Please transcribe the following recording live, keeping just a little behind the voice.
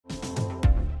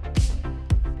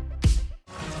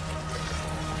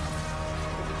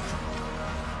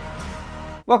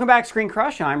Welcome back, Screen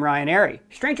Crush. I'm Ryan Airy.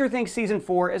 Stranger Things Season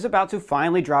 4 is about to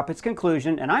finally drop its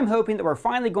conclusion, and I'm hoping that we're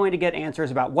finally going to get answers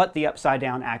about what the Upside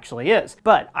Down actually is.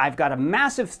 But I've got a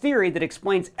massive theory that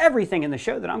explains everything in the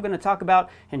show that I'm going to talk about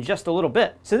in just a little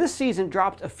bit. So this season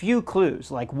dropped a few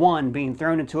clues, like one being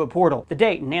thrown into a portal, the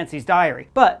date in Nancy's diary.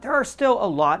 But there are still a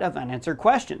lot of unanswered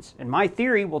questions, and my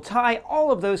theory will tie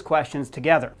all of those questions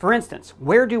together. For instance,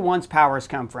 where do one's powers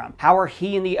come from? How are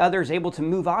he and the others able to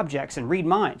move objects and read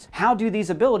minds? How do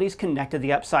these abilities connect to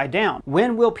the Upside Down?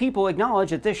 When will people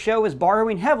acknowledge that this show is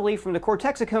borrowing heavily from the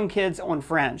Cortexicone kids on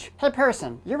Fringe? Hey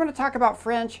person, you're going to talk about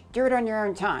Fringe? Do it on your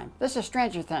own time. This is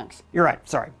Stranger Things. You're right,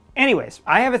 sorry. Anyways,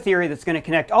 I have a theory that's going to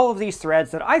connect all of these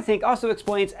threads that I think also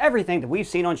explains everything that we've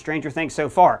seen on Stranger Things so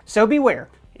far. So beware.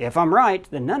 If I'm right,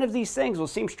 then none of these things will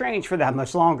seem strange for that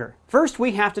much longer. First,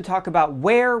 we have to talk about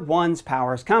where one's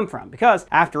powers come from, because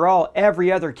after all,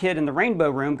 every other kid in the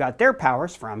Rainbow Room got their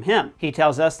powers from him. He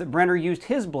tells us that Brenner used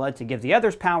his blood to give the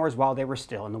others powers while they were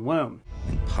still in the womb.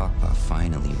 When Papa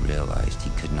finally realized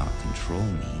he could not control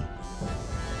me,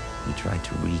 he tried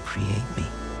to recreate me.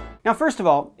 Now, first of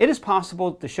all, it is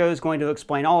possible that the show is going to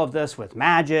explain all of this with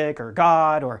magic, or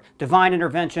God, or divine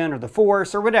intervention, or the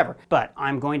Force, or whatever, but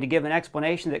I'm going to give an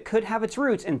explanation that could have its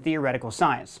roots in theoretical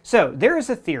science. So, there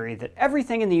is a theory that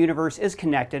everything in the universe is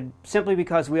connected simply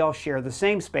because we all share the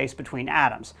same space between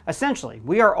atoms. Essentially,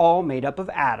 we are all made up of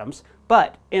atoms,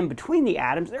 but in between the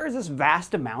atoms, there is this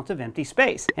vast amount of empty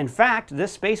space. In fact,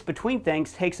 this space between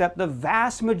things takes up the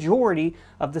vast majority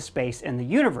of the space in the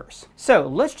universe. So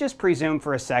let's just presume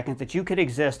for a second that you could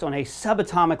exist on a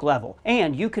subatomic level,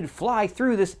 and you could fly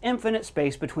through this infinite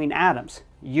space between atoms.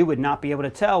 You would not be able to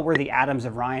tell where the atoms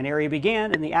of Ryan Airy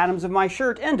began and the atoms of my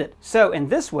shirt ended. So in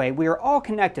this way, we are all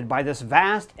connected by this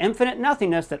vast, infinite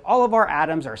nothingness that all of our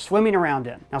atoms are swimming around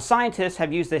in. Now, scientists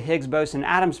have used the Higgs boson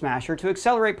atom smasher to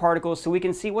accelerate particles so we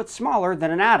can see what's smaller than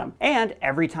an atom. And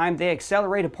every time they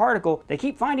accelerate a particle, they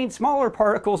keep finding smaller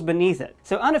particles beneath it.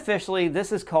 So unofficially,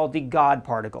 this is called the God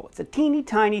particle. It's a teeny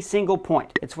tiny single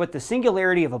point. It's what the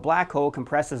singularity of a black hole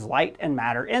compresses light and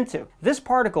matter into. This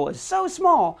particle is so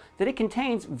small that it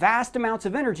contains vast amounts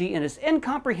of energy and is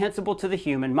incomprehensible to the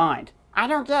human mind. I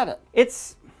don't get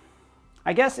it.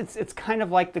 I guess it's kind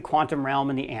of like the quantum realm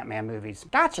in the Ant-Man movies.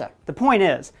 Gotcha. The point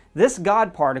is, this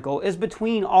God particle is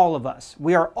between all of us.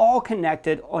 We are all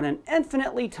connected on an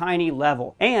infinitely tiny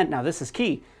level. And, now this is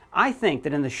key, I think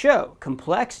that in the show,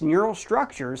 complex neural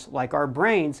structures like our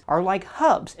brains are like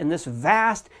hubs in this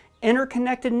vast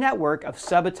interconnected network of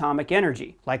subatomic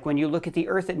energy, like when you look at the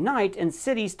Earth at night and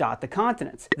cities dot the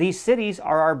continents. These cities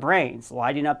are our brains,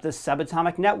 lighting up this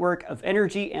subatomic network of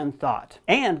energy and thought.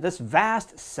 And this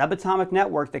vast subatomic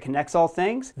network that connects all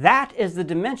things, that is the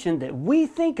dimension that we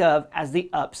think of as the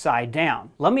Upside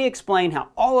Down. Let me explain how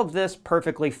all of this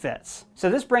perfectly fits. So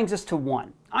this brings us to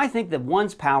one. I think that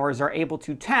one's powers are able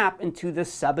to tap into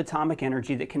this subatomic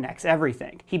energy that connects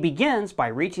everything. He begins by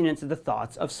reaching into the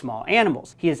thoughts of small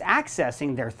animals. He is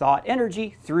accessing their thought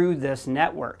energy through this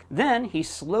network. Then he's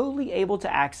slowly able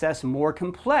to access more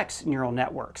complex neural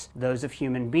networks, those of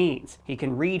human beings. He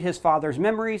can read his father's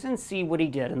memories and see what he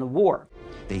did in the war.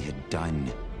 They had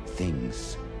done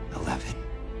things, 11.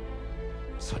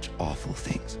 Such awful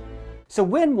things. So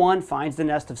when one finds the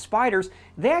nest of spiders,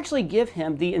 they actually give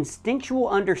him the instinctual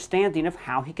understanding of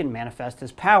how he can manifest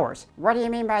his powers. What do you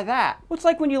mean by that? Well, it's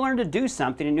like when you learn to do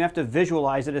something and you have to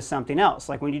visualize it as something else,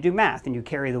 like when you do math and you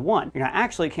carry the 1. You're not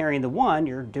actually carrying the 1,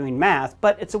 you're doing math,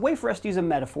 but it's a way for us to use a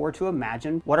metaphor to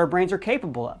imagine what our brains are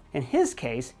capable of. In his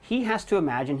case, he has to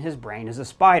imagine his brain as a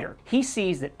spider. He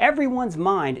sees that everyone's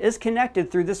mind is connected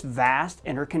through this vast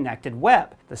interconnected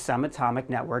web, the subatomic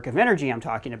network of energy I'm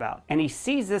talking about. And he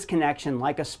sees this connection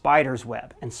like a spider's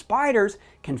web, and spiders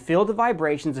can feel the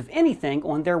vibrations of anything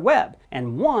on their web,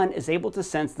 and one is able to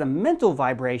sense the mental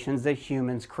vibrations that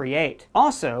humans create.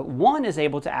 Also, one is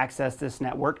able to access this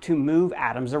network to move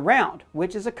atoms around,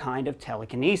 which is a kind of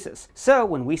telekinesis. So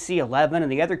when we see 11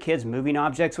 and the other kids moving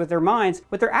objects with their minds,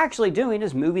 what they're actually doing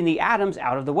is moving the atoms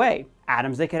out of the way.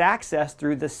 Atoms they could access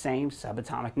through the same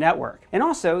subatomic network. And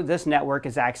also, this network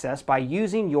is accessed by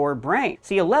using your brain.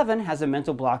 See, 11 has a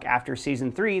mental block after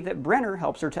season 3 that Brenner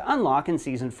helps her to unlock in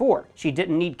season 4. She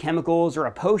didn't need chemicals or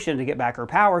a potion to get back her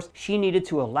powers. She needed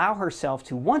to allow herself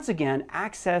to once again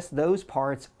access those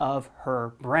parts of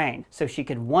her brain, so she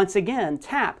could once again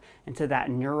tap into that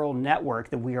neural network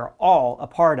that we are all a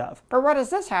part of. But what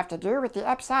does this have to do with the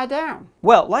Upside Down?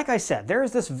 Well, like I said, there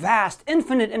is this vast,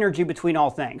 infinite energy between all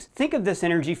things. Think of this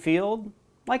energy field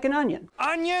like an onion.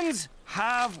 Onions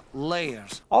have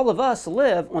layers. All of us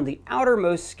live on the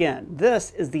outermost skin.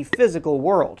 This is the physical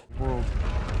world. World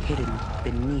hidden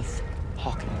beneath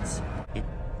Hawkins.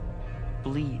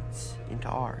 bleeds into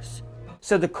ours.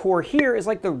 So the core here is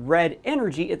like the red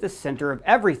energy at the center of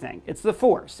everything. It's the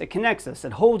force. It connects us.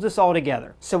 It holds us all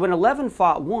together. So when 11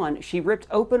 fought 1, she ripped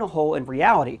open a hole in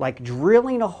reality, like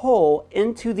drilling a hole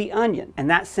into the onion. And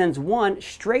that sends 1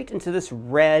 straight into this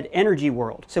red energy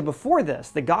world. So before this,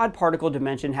 the God particle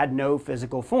dimension had no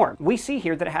physical form. We see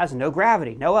here that it has no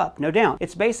gravity, no up, no down.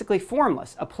 It's basically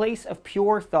formless, a place of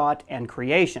pure thought and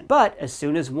creation. But as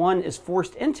soon as 1 is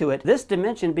forced into it, this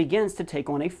dimension begins to take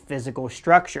on a physical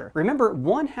structure. Remember,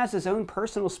 1 has his own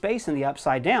personal space in the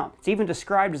Upside Down. It's even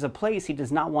described as a place he does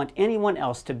not want anyone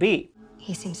else to be.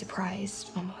 He seemed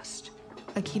surprised, almost.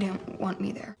 Like he didn't want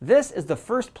me there. This is the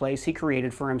first place he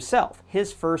created for himself,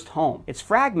 his first home. It's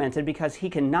fragmented because he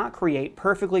cannot create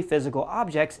perfectly physical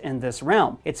objects in this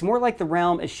realm. It's more like the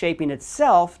realm is shaping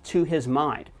itself to his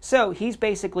mind. So he's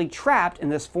basically trapped in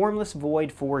this formless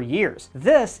void for years.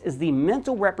 This is the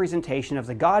mental representation of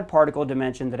the God particle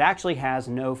dimension that actually has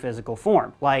no physical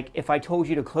form. Like if I told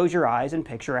you to close your eyes and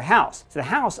picture a house. So the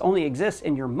house only exists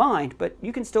in your mind, but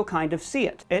you can still kind of see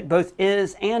it. It both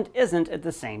is and isn't at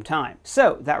the same time. So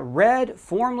that red,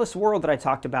 formless world that I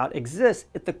talked about exists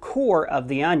at the core of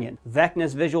the onion.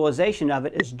 Vecna's visualization of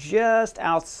it is just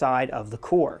outside of the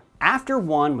core. After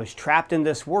 1 was trapped in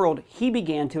this world, he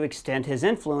began to extend his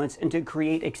influence and to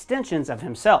create extensions of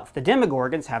himself. The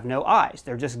Demogorgons have no eyes,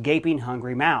 they're just gaping,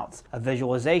 hungry mouths, a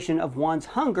visualization of 1's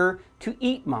hunger to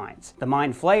eat minds. The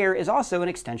Mind Flayer is also an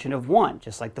extension of 1,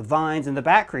 just like the vines and the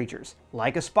bat creatures.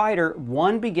 Like a spider,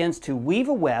 1 begins to weave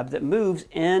a web that moves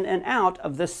in and out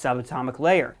of this subatomic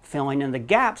layer, filling in the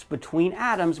gaps between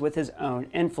atoms with his own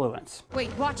influence.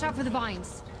 Wait, watch out for the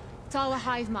vines. It's all a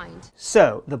hive mind.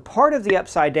 So, the part of the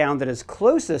Upside Down that is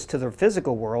closest to the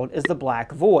physical world is the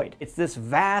black void. It's this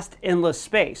vast, endless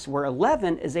space where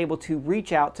 11 is able to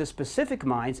reach out to specific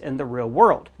minds in the real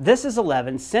world. This is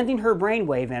 11 sending her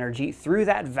brainwave energy through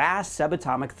that vast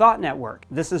subatomic thought network.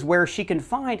 This is where she can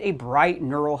find a bright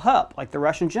neural hub, like the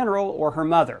Russian general or her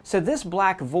mother. So this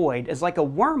black void is like a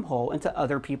wormhole into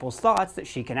other people's thoughts that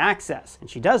she can access. And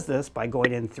she does this by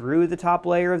going in through the top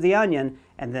layer of the onion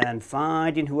and then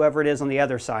finding whoever it is on the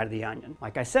other side of the onion.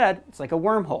 Like I said, it's like a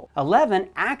wormhole. 11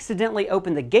 accidentally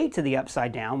opened the gate to the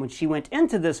Upside Down when she went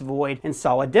into this void and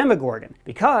saw a Demogorgon,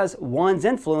 because 1's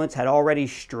influence had already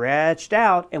stretched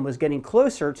out and was getting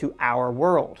closer to our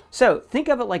world. So think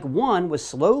of it like 1 was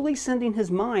slowly sending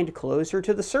his mind closer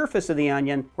to the surface of the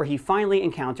onion, where he finally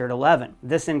encountered 11.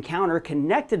 This encounter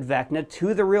connected Vecna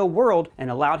to the real world and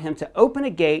allowed him to open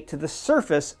a gate to the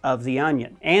surface of the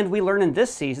onion. And we learn in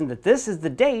this season that this is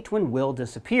the date when Will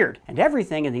disappeared, and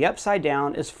everything in the Upside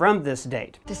Down is from this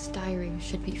date. This diary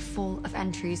should be full of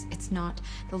entries. It's not.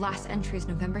 The last entry is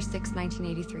November 6,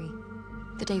 1983.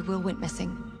 The day Will went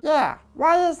missing. Yeah,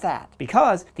 why is that?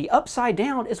 Because the Upside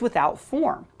Down is without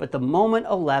form, but the moment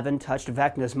 11 touched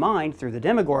Vecna's mind through the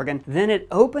Demogorgon, then it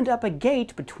opened up a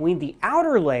gate between the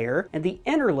outer layer and the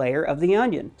inner layer of the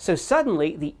onion. So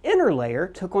suddenly, the inner layer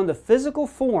took on the physical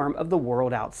form of the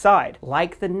world outside,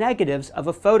 like the negatives of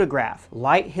a photograph.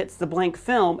 Light hits the blank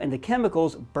film and the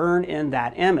chemicals burn in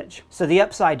that image. So the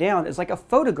Upside Down is like a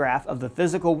photograph of the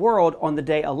physical world on the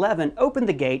day 11 opened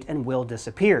the gate and Will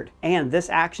disappeared. And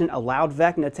this action allowed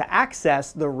Vecna to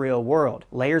access the real world.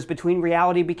 Layers between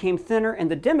reality became thinner and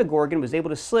the Demogorgon was able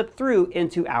to slip through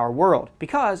into our world,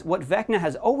 because what Vecna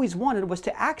has always wanted was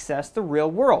to access the real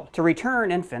world, to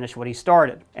return and finish what he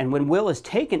started. And when Will is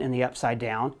taken in the Upside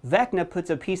Down, Vecna puts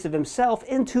a piece of himself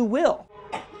into Will.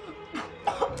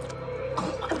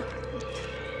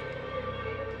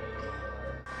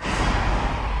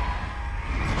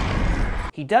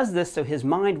 He does this so his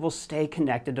mind will stay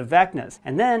connected to Vecna's,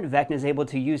 and then Vecna is able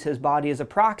to use his body as a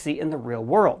proxy in the real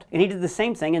world. And he did the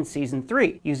same thing in season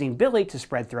 3, using Billy to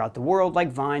spread throughout the world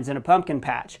like vines in a pumpkin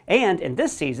patch. And in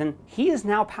this season, he is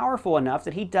now powerful enough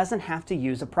that he doesn't have to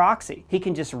use a proxy. He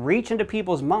can just reach into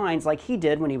people's minds like he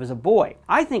did when he was a boy.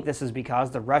 I think this is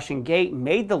because the Russian gate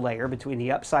made the layer between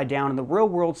the Upside Down and the real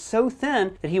world so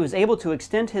thin that he was able to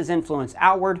extend his influence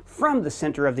outward from the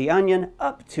center of the onion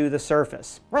up to the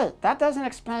surface. Wait, that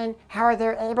doesn't explain how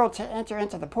they're able to enter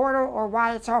into the portal or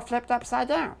why it's all flipped upside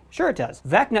down. Sure it does.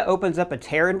 Vecna opens up a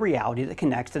tear in reality that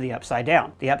connects to the Upside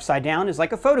Down. The Upside Down is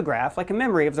like a photograph, like a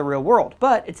memory of the real world,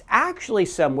 but it's actually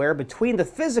somewhere between the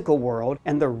physical world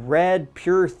and the red,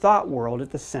 pure thought world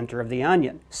at the center of the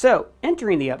onion. So,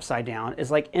 entering the Upside Down is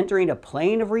like entering a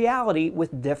plane of reality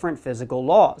with different physical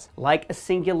laws, like a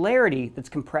singularity that's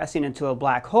compressing into a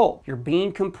black hole. You're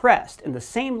being compressed, and the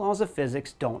same laws of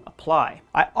physics don't apply.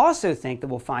 I also think that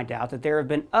we'll find out that there have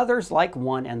been others like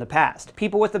one in the past.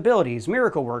 People with abilities,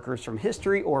 miracle workers from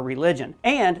history or religion.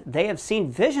 And they have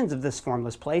seen visions of this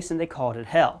formless place and they called it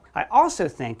hell. I also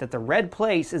think that the red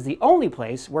place is the only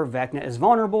place where Vecna is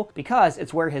vulnerable because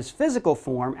it's where his physical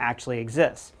form actually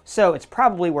exists. So it's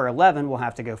probably where 11 will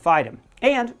have to go fight him.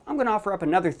 And I'm going to offer up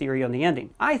another theory on the ending.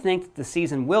 I think that the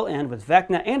season will end with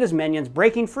Vecna and his minions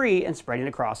breaking free and spreading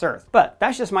across Earth. But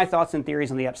that's just my thoughts and theories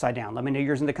on the Upside Down. Let me know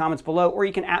yours in the comments below, or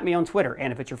you can @ me on Twitter.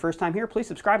 And if it's your first time here, please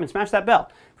subscribe and smash that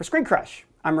bell. For Screen Crush,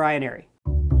 I'm Ryan Airy.